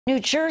New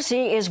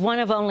Jersey is one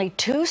of only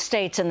 2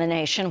 states in the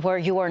nation where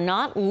you are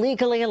not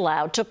legally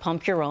allowed to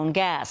pump your own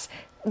gas.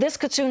 This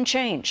could soon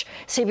change.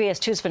 CBS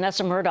 2's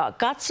Vanessa Murdock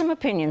got some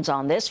opinions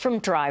on this from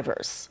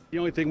drivers. The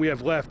only thing we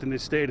have left in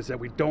this state is that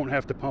we don't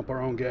have to pump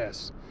our own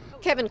gas.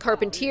 Kevin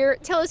Carpentier,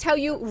 tell us how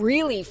you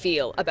really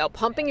feel about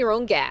pumping your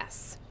own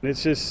gas.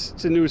 It's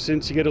a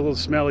nuisance. You get a little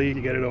smelly, you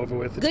get it over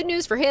with. Good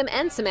news for him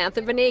and Samantha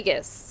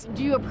Venegas.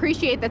 Do you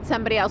appreciate that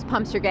somebody else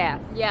pumps your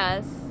gas?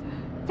 Yes.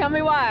 Tell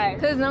me why.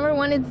 Because number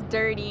one, it's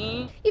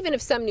dirty. Even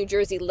if some New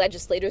Jersey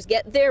legislators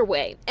get their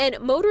way and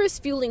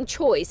Motorist Fueling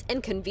Choice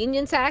and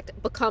Convenience Act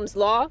becomes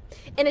law,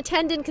 an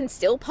attendant can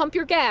still pump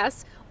your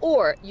gas,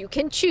 or you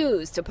can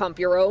choose to pump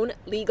your own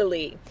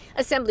legally.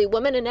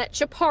 Assemblywoman Annette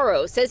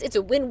Chaparro says it's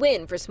a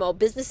win-win for small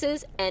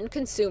businesses and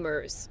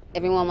consumers.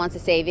 Everyone wants a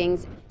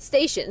savings.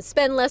 Stations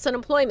spend less on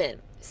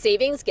employment.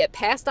 Savings get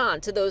passed on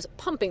to those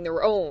pumping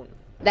their own.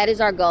 That is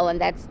our goal, and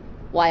that's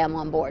why I'm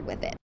on board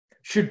with it.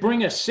 Should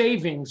bring a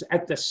savings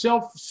at the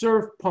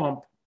self-serve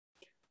pump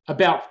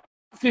about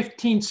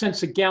 15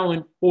 cents a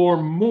gallon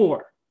or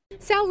more.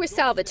 Sal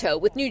Risalvato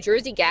with New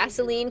Jersey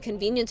Gasoline,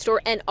 Convenience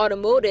Store and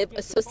Automotive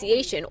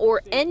Association,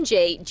 or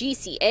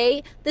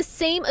NJGCA, the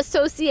same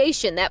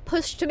association that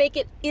pushed to make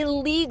it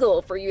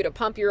illegal for you to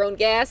pump your own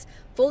gas,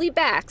 fully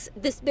backs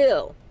this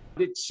bill.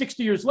 It's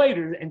 60 years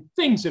later and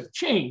things have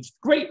changed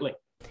greatly.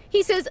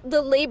 He says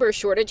the labor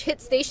shortage hit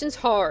stations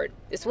hard.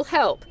 This will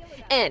help.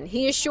 And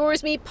he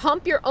assures me,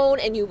 pump your own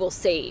and you will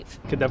save.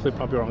 You can definitely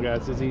pump your own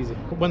gas. It's easy.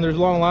 When there's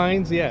long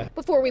lines, yeah.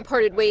 Before we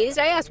parted ways,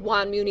 I asked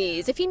Juan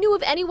Muniz if he knew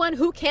of anyone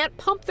who can't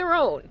pump their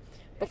own.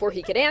 Before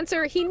he could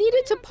answer, he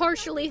needed to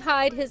partially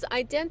hide his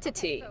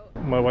identity.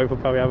 My wife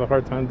would probably have a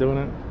hard time doing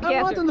it.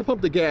 I want them to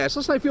pump the gas.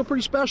 Listen, I feel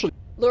pretty special.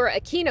 Laura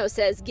Aquino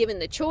says given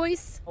the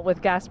choice,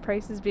 with gas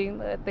prices being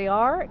that they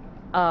are,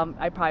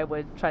 I probably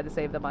would try to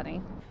save the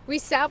money.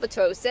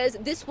 Risalvato says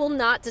this will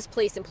not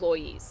displace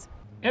employees.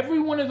 Every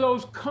one of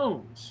those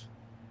cones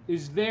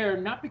is there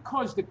not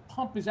because the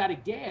pump is out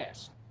of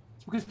gas,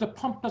 it's because the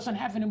pump doesn't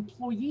have an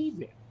employee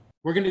there.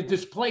 We're going to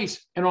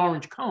displace an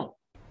orange cone.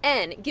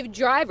 And give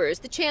drivers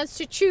the chance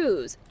to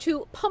choose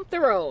to pump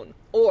their own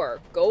or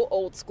go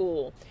old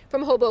school.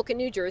 From Hoboken,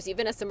 New Jersey,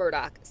 Vanessa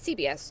Murdock,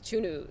 CBS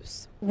 2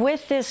 News.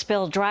 With this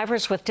bill,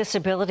 drivers with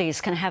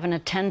disabilities can have an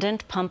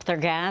attendant pump their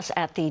gas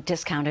at the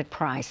discounted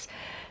price.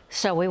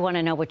 So we want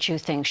to know what you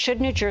think.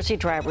 Should New Jersey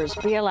drivers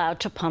be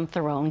allowed to pump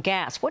their own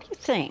gas? What do you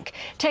think?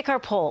 Take our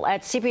poll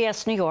at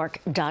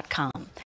cbsnewyork.com.